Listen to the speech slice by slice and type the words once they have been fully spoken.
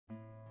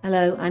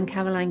Hello, I'm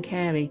Caroline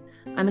Carey.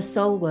 I'm a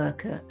soul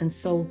worker and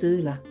soul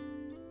doula.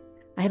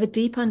 I have a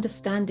deep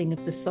understanding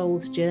of the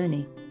soul's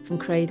journey from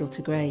cradle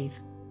to grave,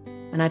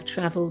 and I've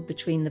travelled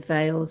between the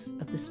veils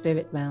of the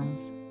spirit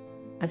realms.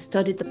 I've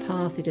studied the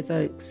path it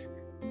evokes,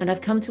 and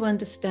I've come to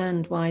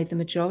understand why the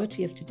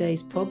majority of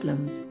today's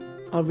problems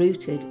are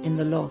rooted in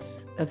the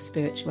loss of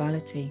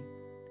spirituality.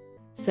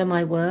 So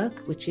my work,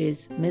 which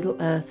is Middle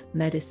Earth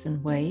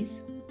Medicine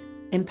Ways,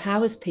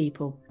 empowers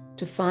people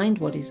to find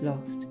what is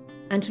lost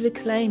and to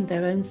reclaim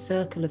their own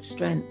circle of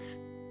strength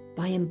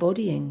by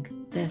embodying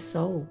their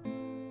soul.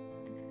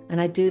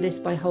 And I do this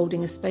by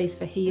holding a space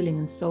for healing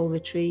and soul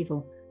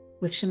retrieval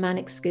with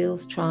shamanic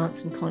skills,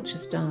 trance and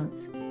conscious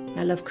dance.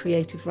 I love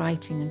creative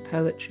writing and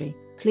poetry.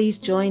 Please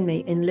join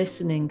me in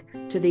listening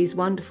to these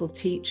wonderful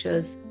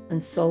teachers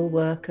and soul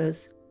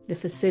workers, the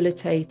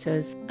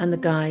facilitators and the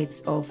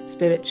guides of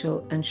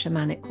spiritual and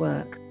shamanic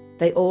work.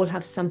 They all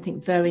have something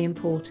very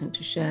important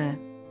to share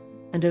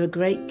and are a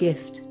great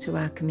gift to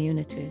our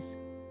communities.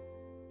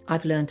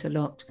 I've learnt a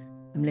lot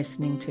from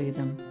listening to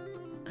them.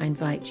 I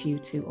invite you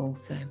to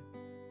also.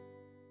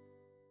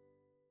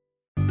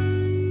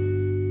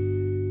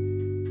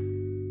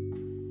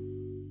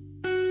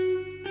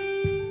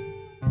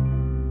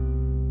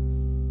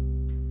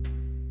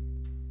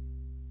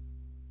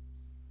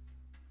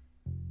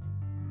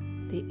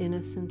 The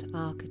innocent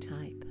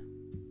archetype,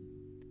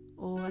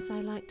 or as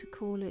I like to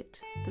call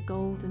it, the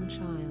golden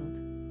child.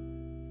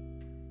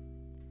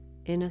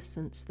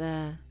 Innocence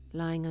there,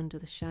 lying under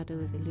the shadow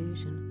of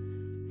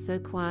illusion, so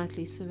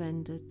quietly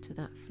surrendered to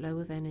that flow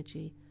of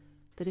energy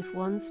that if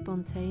one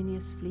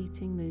spontaneous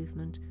fleeting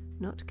movement,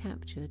 not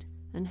captured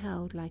and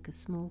held like a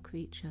small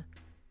creature,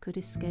 could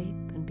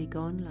escape and be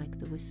gone like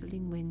the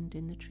whistling wind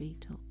in the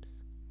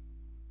treetops.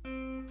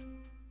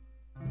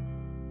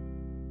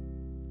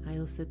 I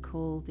also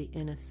call the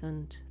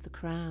innocent the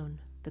crown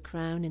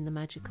in the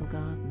magical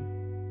garden.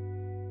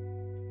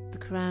 The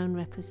crown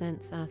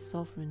represents our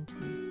sovereignty,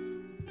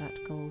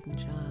 that golden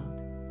child.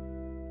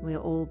 We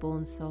are all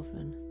born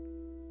sovereign.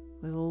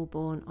 We're all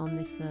born on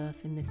this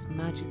earth, in this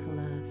magical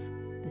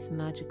earth, this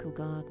magical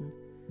garden,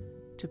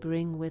 to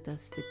bring with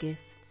us the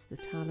gifts, the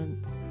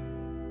talents,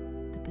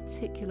 the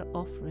particular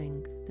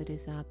offering that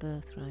is our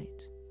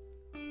birthright.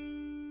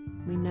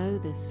 We know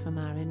this from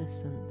our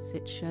innocence.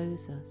 It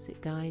shows us,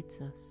 it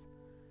guides us,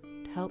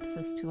 it helps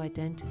us to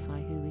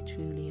identify who we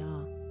truly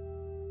are.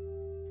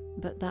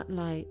 But that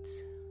light,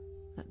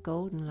 that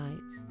golden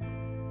light,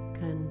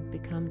 can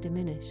become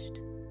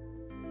diminished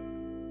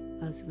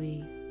as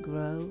we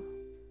grow,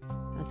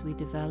 as we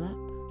develop.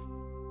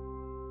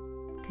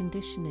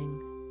 Conditioning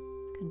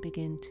can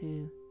begin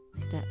to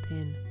step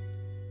in,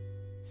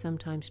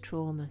 sometimes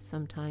trauma,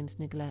 sometimes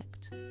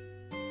neglect,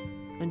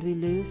 and we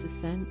lose a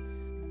sense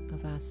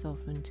of our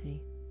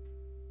sovereignty.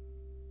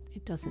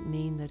 It doesn't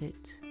mean that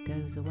it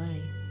goes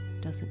away,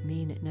 it doesn't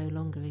mean it no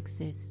longer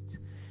exists,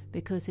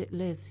 because it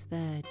lives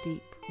there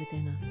deep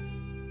within us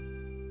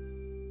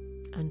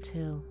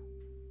until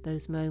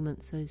those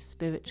moments, those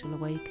spiritual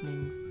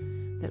awakenings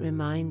that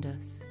remind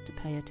us to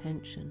pay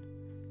attention,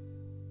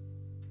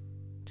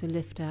 to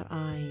lift our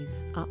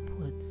eyes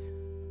upwards,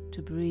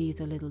 to breathe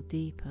a little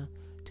deeper,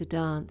 to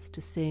dance, to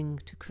sing,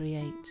 to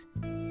create,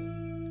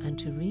 and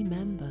to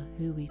remember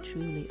who we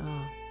truly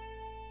are.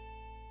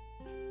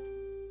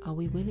 Are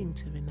we willing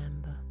to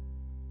remember?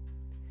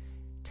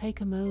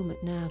 Take a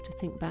moment now to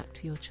think back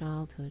to your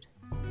childhood.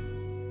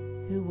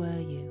 Who were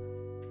you?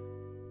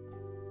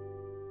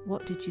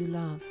 What did you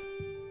love?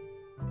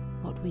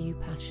 What were you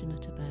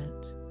passionate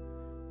about?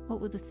 What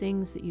were the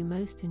things that you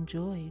most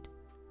enjoyed?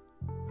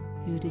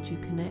 Who did you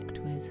connect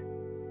with?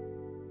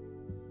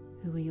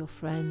 Who were your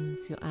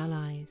friends, your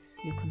allies,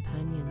 your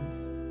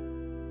companions?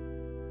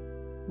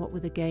 What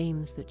were the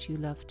games that you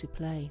loved to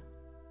play?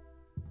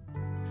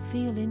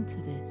 Feel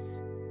into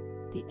this,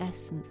 the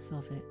essence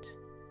of it.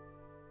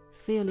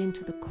 Feel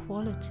into the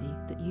quality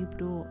that you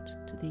brought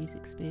to these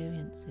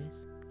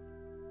experiences.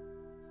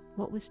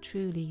 What was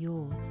truly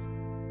yours?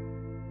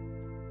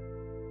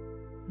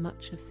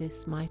 Much of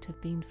this might have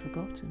been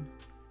forgotten.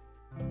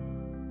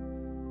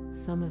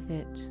 Some of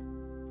it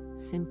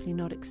simply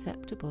not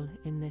acceptable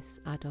in this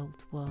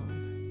adult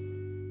world.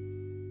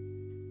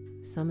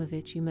 Some of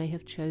it you may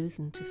have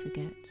chosen to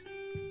forget.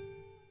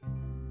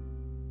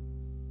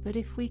 But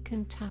if we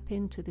can tap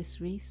into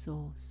this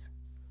resource,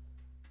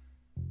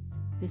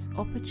 this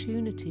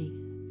opportunity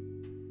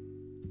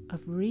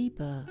of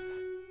rebirth,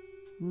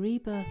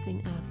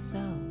 rebirthing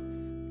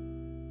ourselves,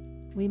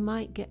 we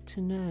might get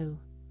to know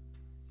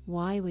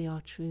why we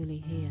are truly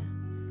here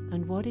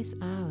and what is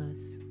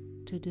ours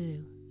to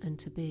do and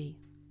to be.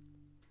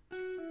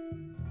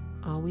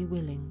 Are we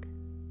willing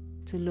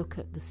to look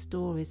at the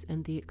stories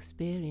and the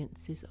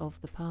experiences of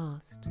the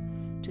past,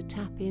 to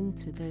tap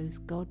into those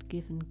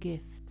God-given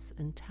gifts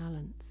and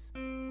talents?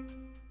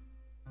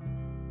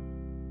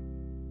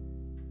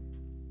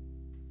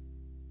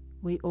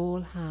 We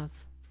all have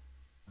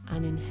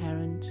an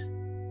inherent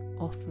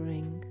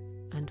offering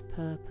and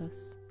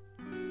purpose,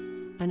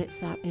 and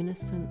it's our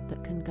innocence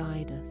that can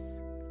guide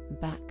us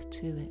back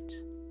to it.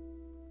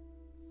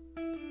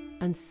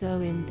 And so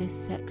in this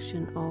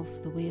section of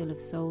the Wheel of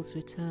Soul's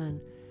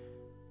Return,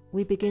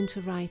 we begin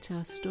to write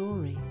our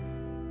story.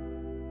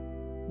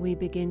 We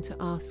begin to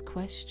ask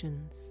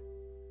questions.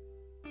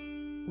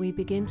 We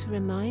begin to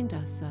remind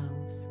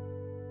ourselves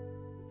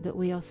that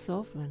we are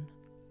sovereign,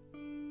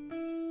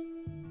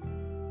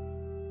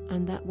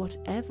 and that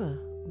whatever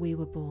we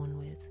were born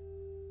with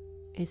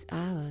is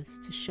ours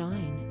to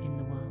shine in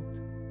the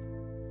world,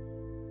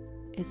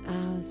 is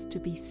ours to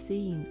be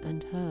seen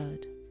and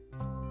heard.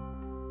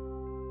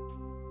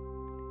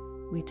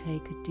 We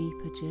take a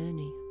deeper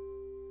journey,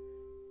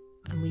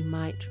 and we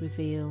might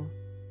reveal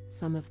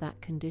some of that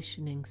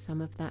conditioning,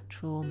 some of that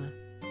trauma,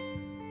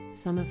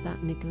 some of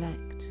that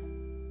neglect.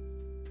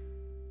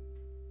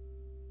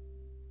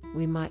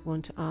 We might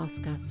want to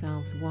ask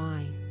ourselves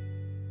why.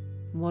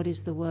 What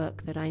is the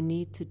work that I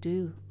need to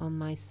do on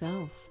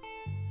myself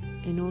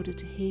in order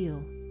to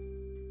heal,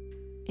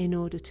 in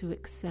order to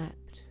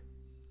accept,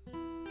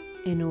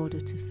 in order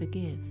to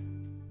forgive?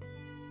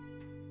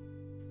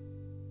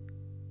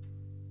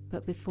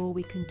 But before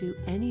we can do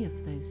any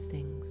of those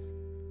things,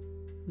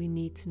 we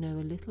need to know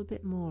a little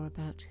bit more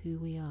about who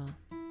we are.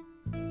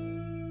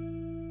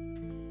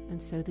 And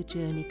so the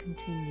journey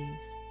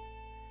continues,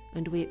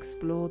 and we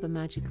explore the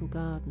magical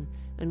garden,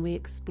 and we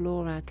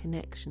explore our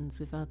connections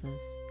with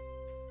others.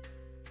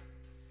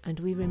 And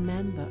we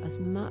remember as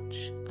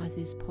much as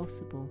is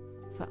possible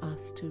for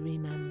us to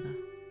remember.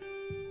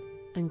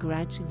 And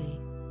gradually,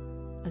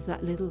 as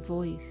that little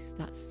voice,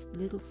 that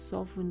little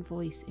sovereign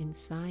voice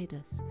inside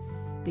us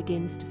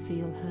begins to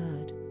feel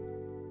heard,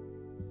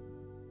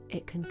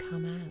 it can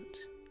come out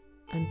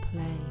and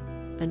play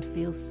and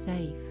feel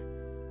safe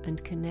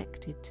and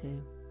connected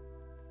to.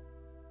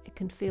 It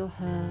can feel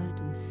heard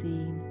and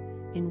seen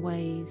in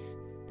ways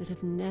that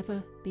have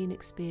never been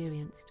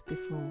experienced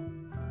before.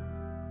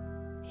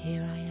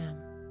 Here I am.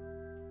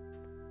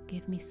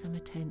 Give me some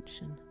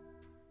attention.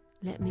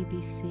 Let me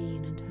be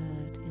seen and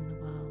heard in the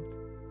world.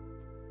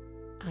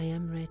 I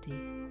am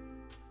ready.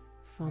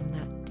 From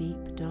that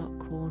deep, dark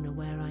corner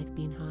where I've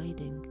been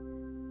hiding,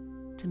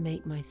 to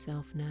make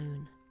myself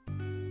known.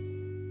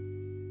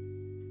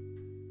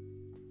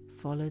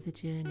 Follow the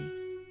journey.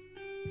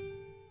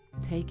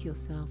 Take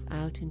yourself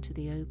out into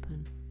the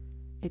open.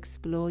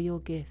 Explore your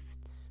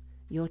gifts,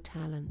 your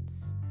talents,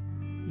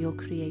 your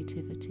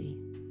creativity.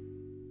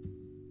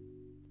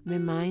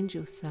 Remind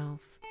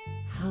yourself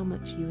how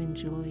much you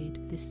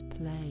enjoyed this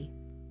play,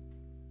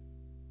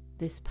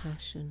 this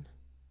passion,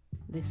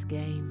 this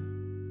game.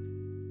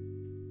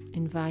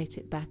 Invite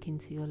it back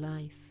into your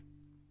life.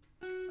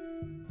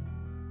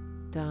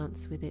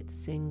 Dance with it,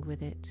 sing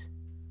with it.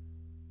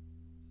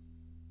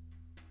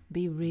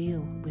 Be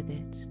real with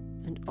it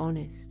and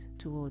honest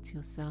towards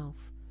yourself.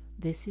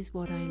 This is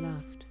what I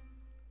loved,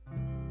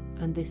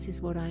 and this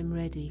is what I'm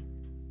ready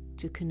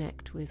to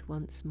connect with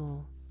once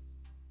more.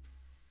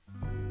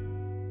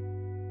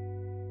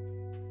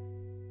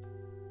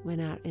 When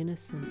our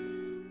innocence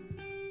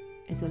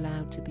is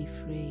allowed to be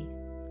free,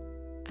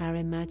 our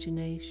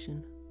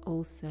imagination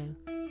also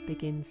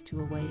begins to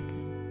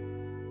awaken.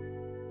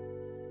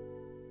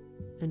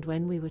 And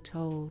when we were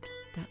told,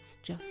 that's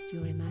just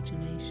your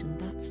imagination,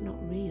 that's not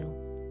real,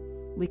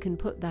 we can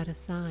put that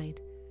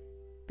aside,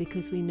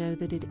 because we know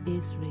that it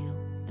is real,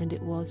 and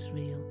it was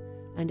real,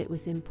 and it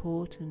was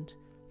important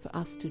for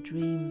us to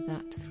dream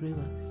that through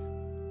us.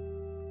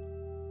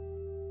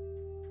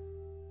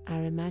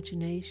 Our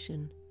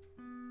imagination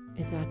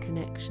is our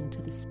connection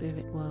to the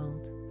spirit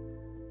world.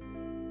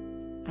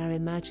 Our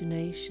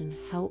imagination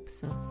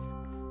helps us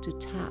to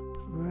tap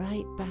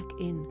right back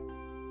in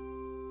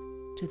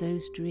to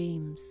those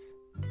dreams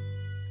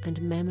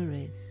and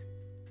memories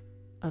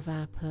of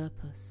our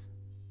purpose.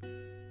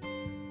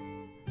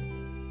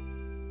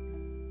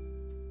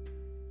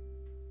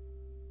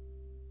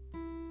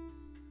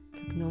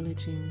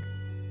 Acknowledging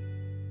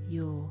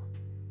your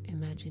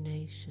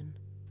imagination,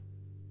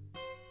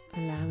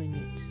 allowing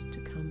it to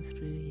come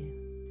through you.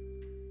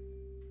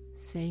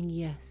 Saying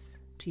yes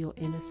to your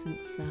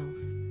innocent self,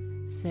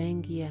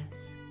 saying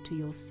yes to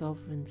your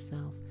sovereign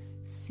self,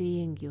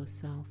 seeing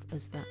yourself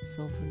as that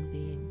sovereign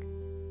being,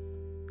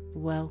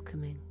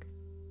 welcoming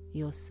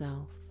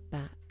yourself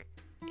back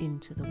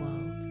into the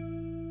world.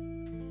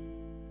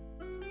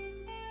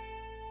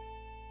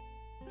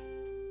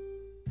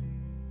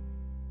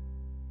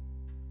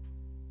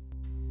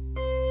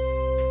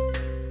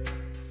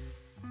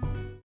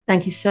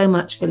 Thank you so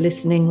much for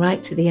listening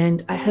right to the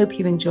end. I hope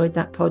you enjoyed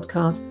that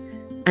podcast.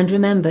 And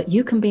remember,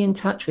 you can be in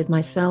touch with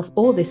myself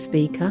or this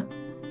speaker.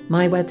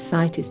 My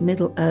website is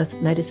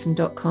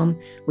middleearthmedicine.com.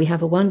 We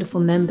have a wonderful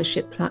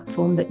membership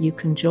platform that you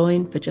can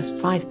join for just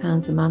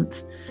 £5 a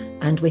month.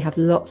 And we have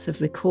lots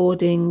of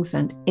recordings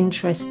and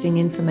interesting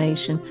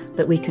information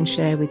that we can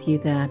share with you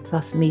there,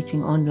 plus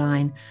meeting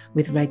online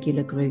with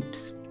regular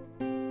groups.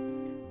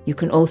 You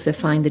can also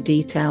find the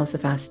details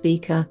of our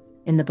speaker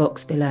in the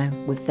box below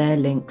with their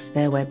links,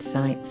 their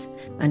websites,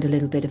 and a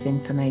little bit of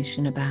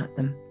information about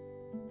them.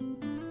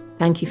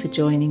 Thank you for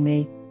joining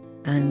me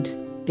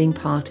and being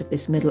part of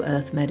this Middle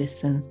Earth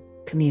Medicine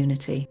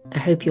community. I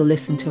hope you'll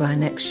listen to our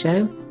next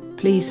show.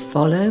 please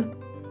follow,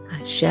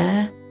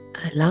 share,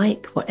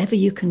 like, whatever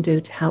you can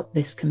do to help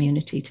this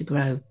community to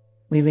grow.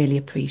 We really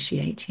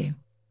appreciate you.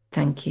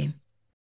 Thank you.